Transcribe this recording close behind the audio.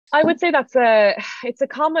I would say it's a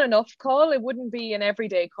common enough call. It wouldn't be an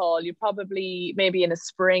everyday call. You probably maybe in a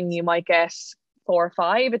spring you might get 4 or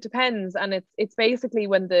 5. It depends, and it's basically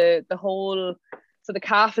when the whole so the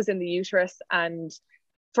calf is in the uterus, and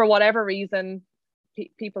for whatever reason,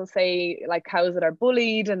 people say like cows that are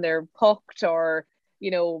bullied and they're pucked, or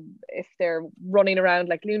if they're running around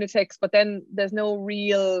like lunatics. But then there's no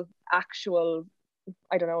real actual.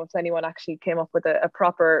 I don't know if anyone actually came up with a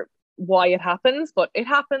proper why it happens, but it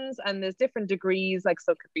happens, and there's different degrees. Like,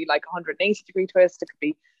 so it could be like 180-degree twist, it could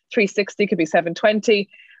be 360, it could be 720.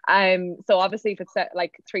 So obviously, if it's set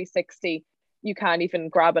like 360, you can't even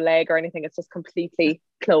grab a leg or anything. It's just completely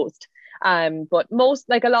closed. But most,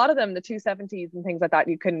 like a lot of them, the 270s and things like that,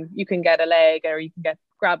 you can get a leg, or you can get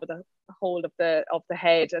grab with a hold of the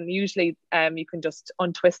head, and usually you can just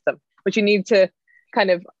untwist them. But you need to kind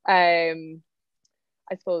of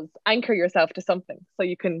I suppose anchor yourself to something so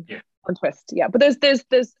you can Yeah. untwist. Yeah, but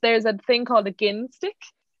there's a thing called a gin stick,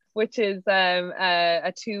 which is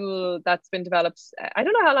a tool that's been developed. I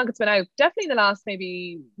don't know how long it's been out. Definitely in the last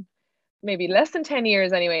maybe less than 10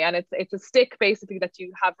 years anyway. And it's a stick basically that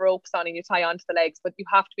you have ropes on and you tie onto the legs, but you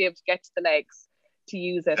have to be able to get to the legs to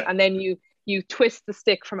use it, and then you twist the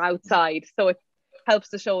stick from outside so it helps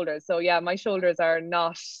the shoulders. So yeah, my shoulders are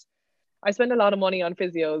not. I spend a lot of money on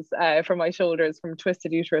physios for my shoulders from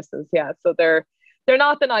twisted uteruses. Yeah, so they're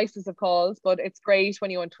not the nicest of calls, but it's great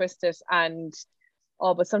when you untwist it. And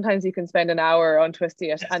oh, but sometimes you can spend an hour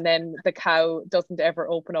untwisting it, Yes. and then the cow doesn't ever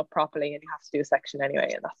open up properly, and you have to do a section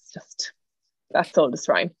anyway, and that's soul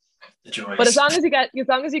destroying. The But as joys. long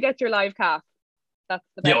as you get your live calf, that's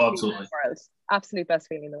the Yeah, best oh, feeling in absolutely. the world. Absolute best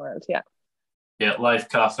feeling in the world. Yeah. Yeah, live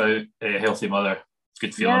calf out, a healthy mother. It's a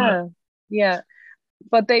good feeling, isn't it? Yeah. Yeah.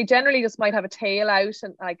 But they generally just might have a tail out,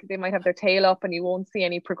 and like they might have their tail up and you won't see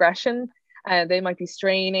any progression, and they might be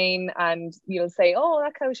straining, and you'll say, oh,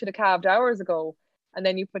 that cow should have calved hours ago, and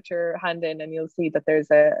then you put your hand in and you'll see that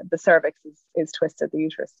the cervix is twisted, the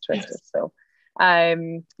uterus is twisted. Yes. So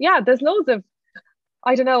yeah, there's loads of.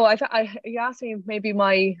 I don't know. You asked me maybe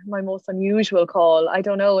my most unusual call. I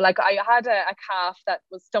don't know. Like I had a calf that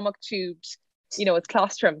was stomach tubed, it's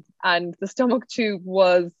colostrum, and the stomach tube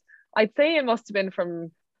was, I'd say it must have been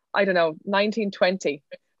from, I don't know, 1920.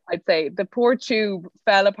 I'd say the poor tube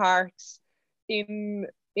fell apart in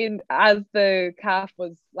as the calf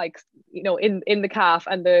was like, in the calf,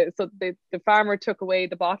 and the farmer took away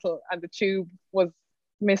the bottle, and the tube was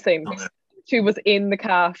missing. Oh, no. Tube was in the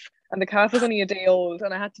calf, and the calf was only a day old,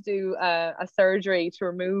 and I had to do a surgery to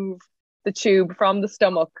remove the tube from the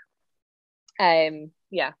stomach.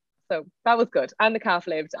 Yeah, so that was good, and the calf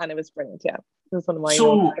lived, and it was brilliant. Yeah, it was one of my most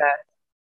So